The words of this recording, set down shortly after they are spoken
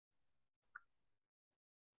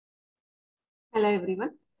Hello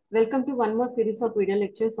everyone. Welcome to one more series of video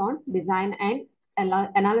lectures on design and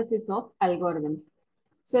analysis of algorithms.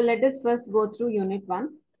 So let us first go through unit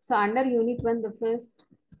 1. So under unit 1, the first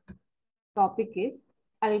topic is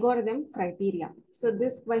algorithm criteria. So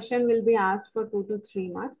this question will be asked for 2 to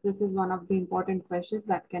 3 marks. This is one of the important questions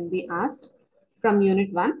that can be asked from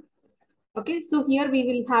unit 1. Okay, so here we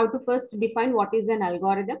will have to first define what is an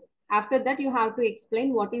algorithm. After that, you have to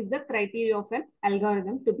explain what is the criteria of an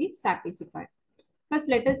algorithm to be satisfied. First,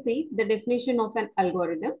 let us see the definition of an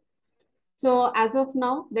algorithm. So as of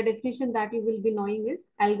now, the definition that you will be knowing is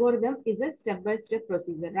algorithm is a step-by-step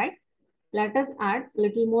procedure, right? Let us add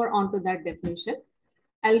little more onto that definition.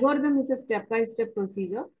 Algorithm is a step-by-step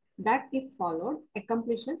procedure that, if followed,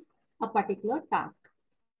 accomplishes a particular task.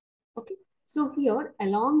 Okay. So here,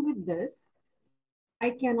 along with this,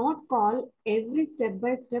 I cannot call every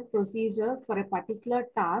step-by-step procedure for a particular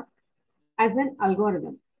task as an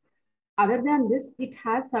algorithm. Other than this, it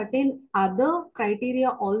has certain other criteria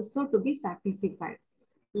also to be satisfied.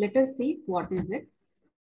 Let us see what is it.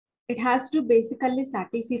 It has to basically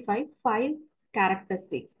satisfy 5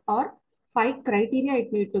 characteristics or 5 criteria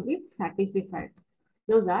it need to be satisfied.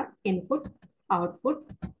 Those are input, output,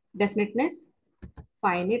 definiteness,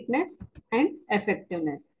 finiteness, and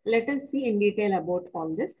effectiveness. Let us see in detail about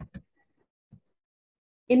all this.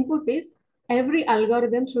 Input is every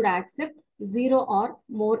algorithm should accept 0 or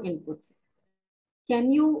more inputs. Can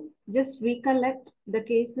you just recollect the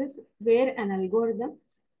cases where an algorithm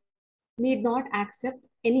need not accept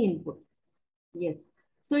any input? Yes.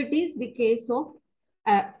 So it is the case of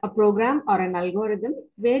a program or an algorithm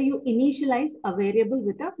where you initialize a variable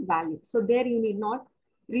with a value. So there you need not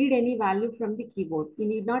read any value from the keyboard. You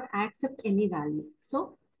need not accept any value.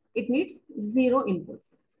 So it needs 0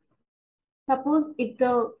 inputs. Suppose if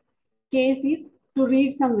the case is to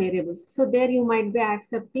read some variables. So there you might be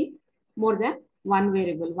accepting more than one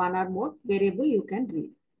variable, one or more variable you can read.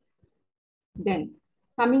 Then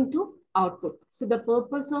coming to output. So the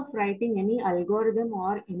purpose of writing any algorithm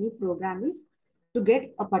or any program is to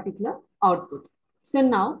get a particular output. So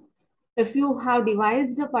now if you have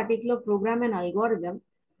devised a particular program and algorithm,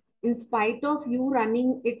 in spite of you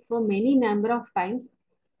running it for many number of times,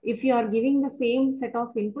 if you are giving the same set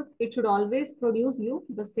of inputs, it should always produce you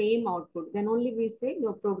the same output. Then only we say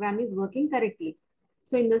your program is working correctly.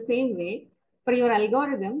 So in the same way, for your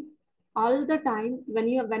algorithm, all the time,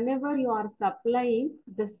 whenever you are supplying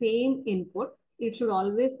the same input, it should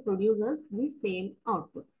always produce us the same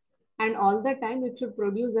output. And all the time it should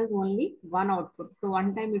produce us only one output. So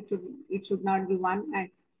one time it should not give one, and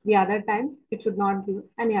the other time it should not give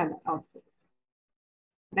any other output,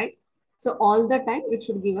 right? So all the time it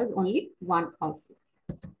should give us only one output.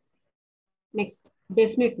 Next,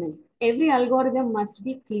 definiteness. Every algorithm must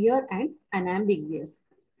be clear and unambiguous.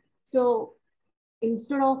 So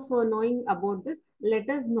instead of knowing about this,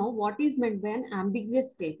 let us know what is meant by an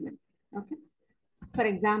ambiguous statement. Okay. For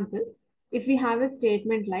example, if we have a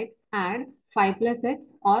statement like add 5 plus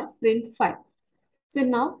x or print 5. So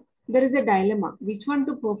now there is a dilemma, which one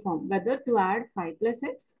to perform, whether to add 5 plus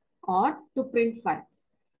x or to print 5.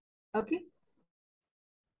 Okay.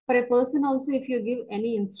 For a person also, if you give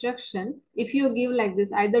any instruction, if you give like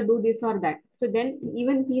this, either do this or that, so then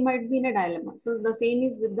even he might be in a dilemma. So the same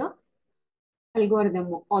is with the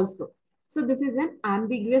algorithm also. So this is an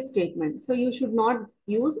ambiguous statement. So you should not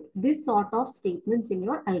use this sort of statements in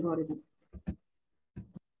your algorithm.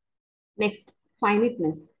 Next,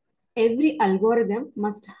 finiteness. Every algorithm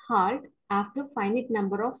must halt after finite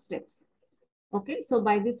number of steps. Okay, so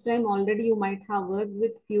by this time already you might have worked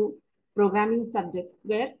with few programming subjects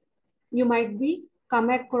where you might be come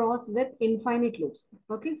across with infinite loops.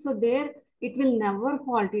 Okay, so there it will never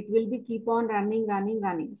halt. It will be keep on running, running,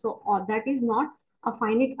 running. So that is not a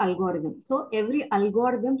finite algorithm. So every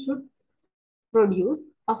algorithm should produce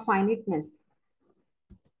a finiteness.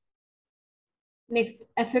 Next,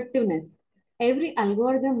 effectiveness. Every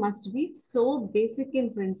algorithm must be so basic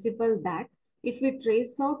in principle that if we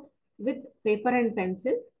trace out with paper and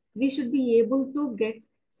pencil, we should be able to get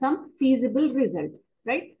some feasible result,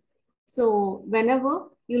 right? So whenever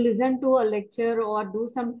you listen to a lecture or do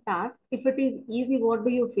some task, if it is easy, what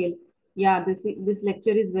do you feel? Yeah, this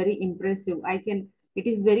lecture is very impressive. It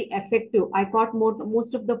is very effective. I caught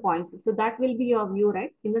most of the points. So that will be your view,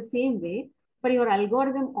 right? In the same way, for your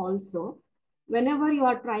algorithm also, whenever you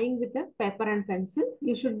are trying with a paper and pencil,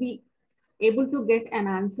 you should be able to get an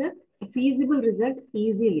answer, a feasible result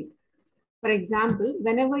easily. For example,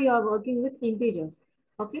 whenever you are working with integers,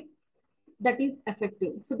 okay, that is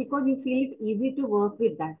effective. So because you feel it easy to work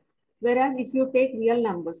with that. Whereas if you take real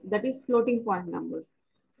numbers, that is floating point numbers.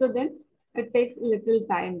 So then it takes little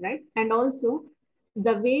time, right? And also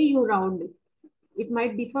the way you round it, it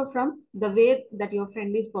might differ from the way that your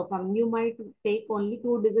friend is performing. You might take only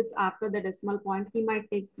 2 digits after the decimal point. He might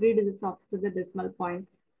take 3 digits after the decimal point.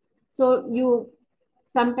 So you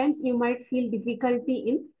sometimes you might feel difficulty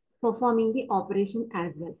in performing the operation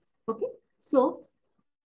as well. Okay. So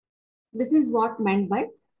this is what meant by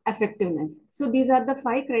effectiveness. So these are the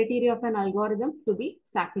 5 criteria of an algorithm to be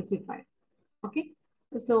satisfied. Okay.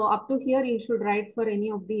 So up to here, you should write for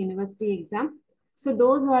any of the university exam. So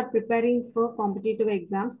those who are preparing for competitive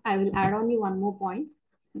exams, I will add only one more point.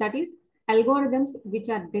 That is, algorithms which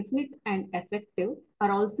are definite and effective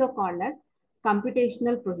are also called as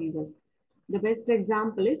computational procedures. The best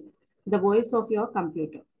example is the voice of your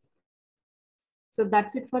computer. So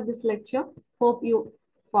that's it for this lecture. Hope you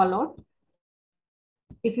followed.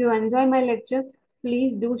 If you enjoy my lectures,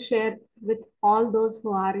 please do share with all those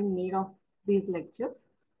who are in need of these lectures.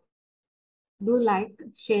 Do like,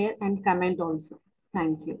 share, and comment also.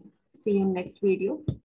 Thank you. See you in next video.